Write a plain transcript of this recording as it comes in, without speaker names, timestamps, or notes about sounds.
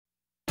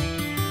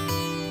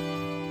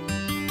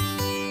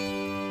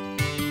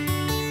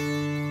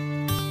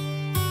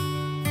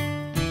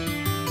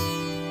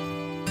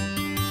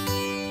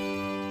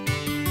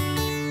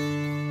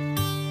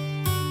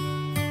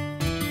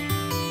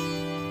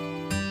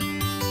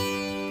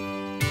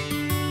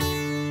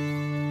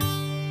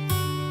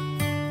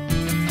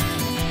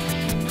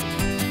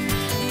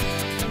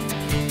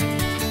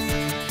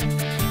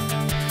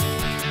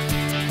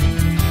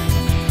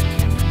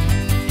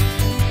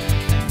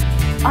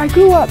I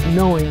grew up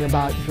knowing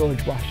about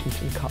George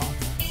Washington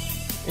Carver.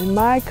 In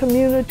my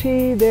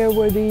community, there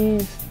were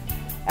these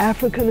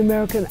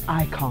African-American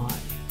icons.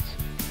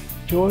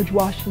 George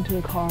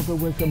Washington Carver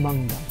was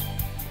among them.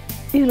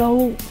 You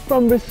know,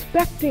 from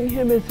respecting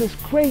him as this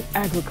great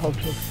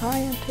agricultural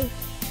scientist,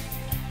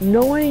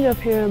 knowing of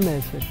him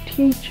as a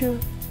teacher,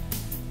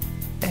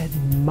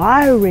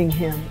 admiring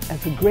him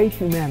as a great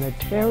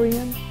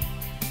humanitarian,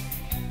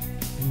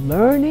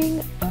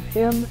 learning of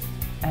him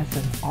as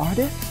an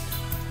artist,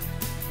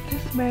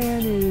 this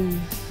man is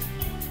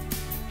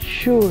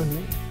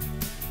surely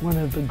one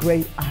of the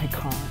great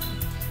icons.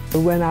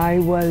 When I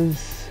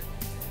was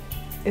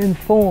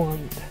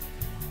informed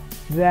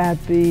that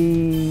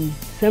the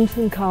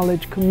Simpson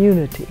College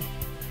community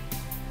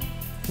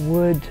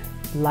would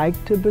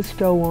like to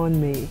bestow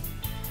on me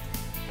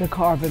the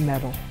Carver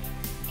Medal,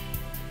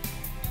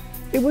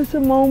 it was a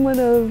moment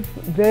of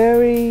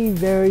very,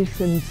 very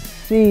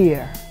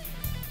sincere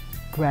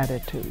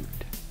gratitude,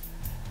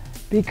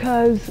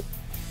 because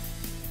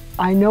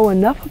I know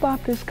enough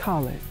about this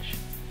college,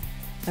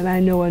 and I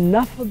know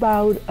enough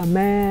about a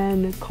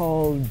man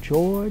called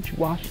George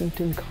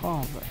Washington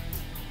Carver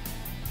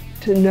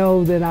to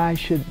know that I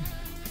should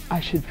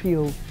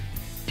feel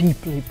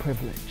deeply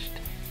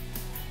privileged.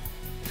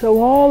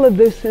 So all of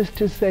this is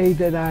to say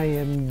that I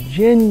am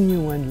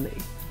genuinely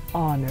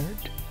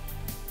honored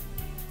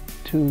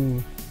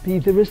to be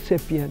the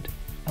recipient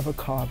of a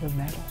Carver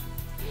Medal.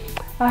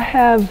 I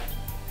have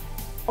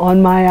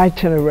on my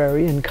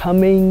itinerary in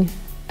coming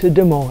to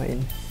Des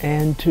Moines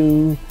and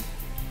to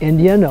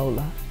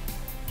Indianola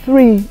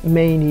 3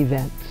 main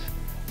events: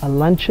 a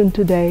luncheon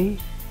today,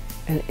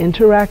 an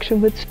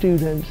interaction with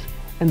students,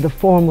 and the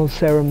formal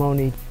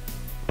ceremony.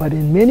 But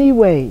in many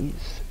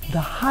ways, the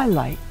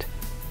highlight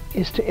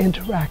is to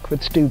interact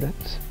with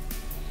students.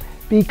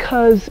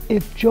 Because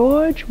if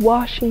George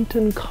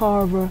Washington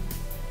Carver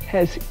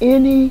has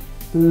any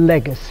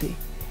legacy,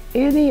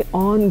 any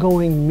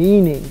ongoing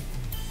meaning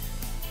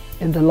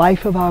in the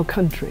life of our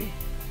country,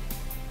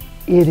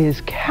 it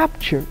is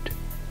captured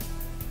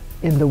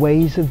in the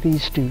ways of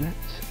these students.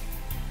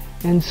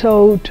 And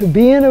so to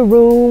be in a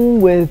room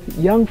with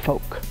young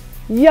folk,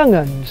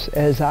 young'uns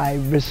as I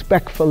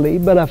respectfully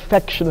but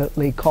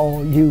affectionately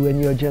call you and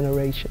your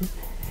generation,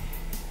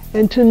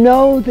 and to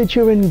know that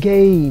you're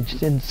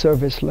engaged in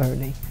service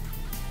learning,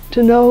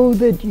 to know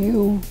that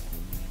you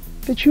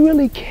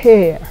really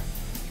care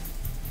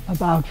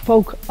about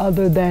folk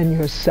other than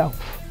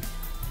yourself,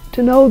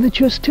 to know that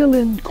you're still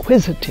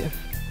inquisitive,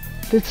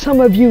 that some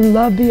of you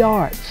love the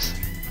arts.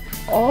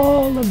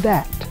 All of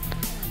that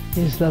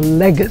is the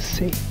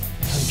legacy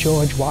of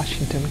George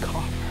Washington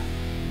Carver.